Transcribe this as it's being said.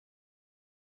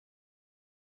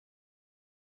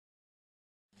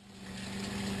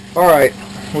Alright,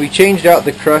 we changed out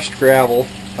the crushed gravel,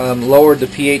 lowered the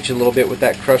pH a little bit with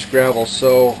that crushed gravel,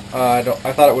 so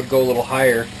I thought it would go a little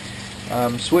higher.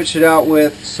 Switched it out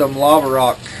with some lava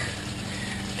rock,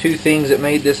 two things that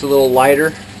made this a little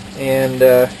lighter,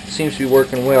 and seems to be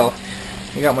working well.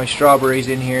 I got my strawberries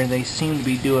in here and they seem to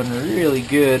be doing really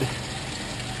good.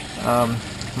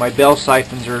 My bell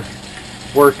siphons are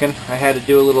working. I had to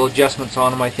do a little adjustments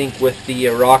on them. I think with the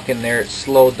rock in there it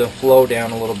slowed the flow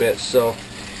down a little bit, so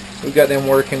we've got them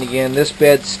working again. This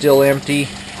bed's still empty.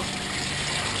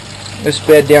 This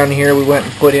bed down here we went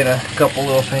and put in a couple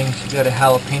little things. We've got a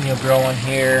jalapeno growing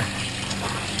here,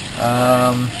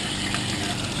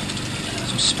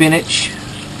 some spinach,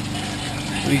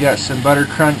 we got some butter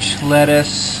crunch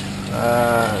lettuce,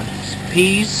 some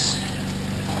peas,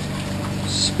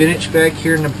 spinach back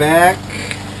here in the back,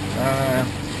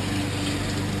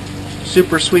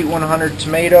 super sweet 100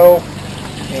 tomato,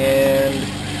 and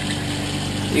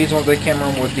these ones, I can't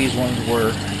remember what these ones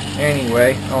were.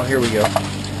 Anyway, oh, here we go.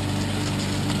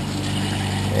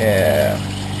 Yeah,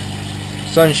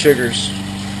 sun sugars.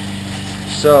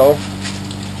 So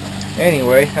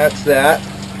anyway, that's that.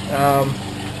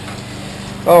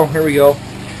 Oh, here we go.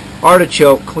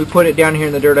 Artichoke. We put it down here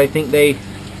in the dirt. I think they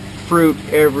fruit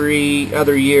every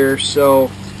other year, so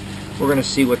we're gonna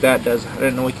see what that does. I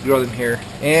didn't know we could grow them here.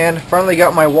 And finally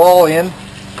got my wall in.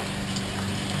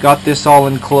 Got this all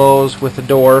enclosed with a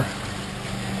door,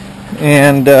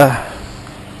 and this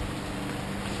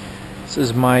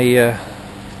is my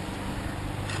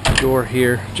door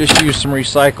here. Just used some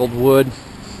recycled wood,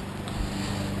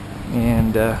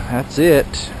 and that's it.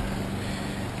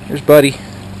 Here's Buddy.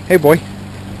 Hey boy.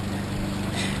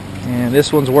 And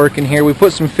this one's working here. We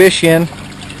put some fish in.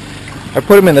 I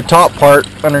put them in the top part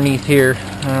underneath here.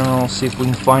 I'll see if we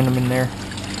can find them in there.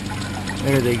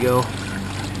 There they go.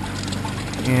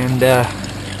 And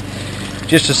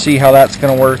just to see how that's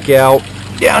going to work out.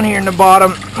 Down here in the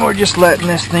bottom, we're just letting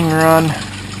this thing run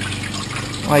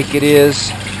like it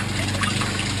is.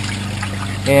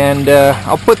 And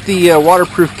I'll put the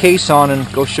waterproof case on and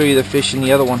go show you the fish in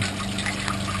the other one.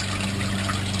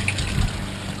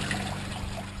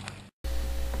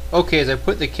 Okay, as I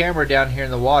put the camera down here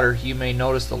in the water, you may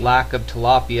notice the lack of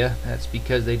tilapia. That's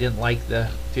because they didn't like the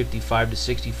 55 to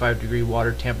 65 degree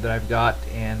water temp that I've got,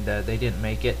 and they didn't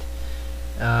make it.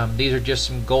 These are just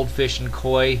some goldfish and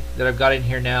koi that I've got in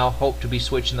here now. Hope to be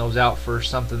switching those out for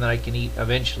something that I can eat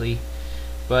eventually.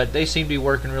 But they seem to be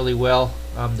working really well.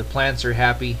 The plants are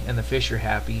happy and the fish are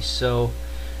happy. So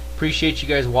appreciate you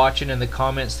guys watching and the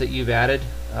comments that you've added.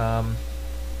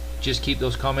 Just keep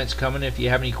those comments coming. If you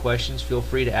have any questions, feel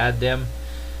free to add them.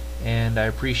 And I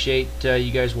appreciate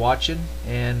you guys watching.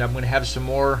 And I'm going to have some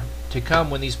more to come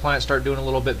when these plants start doing a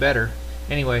little bit better.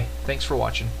 Anyway, thanks for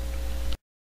watching.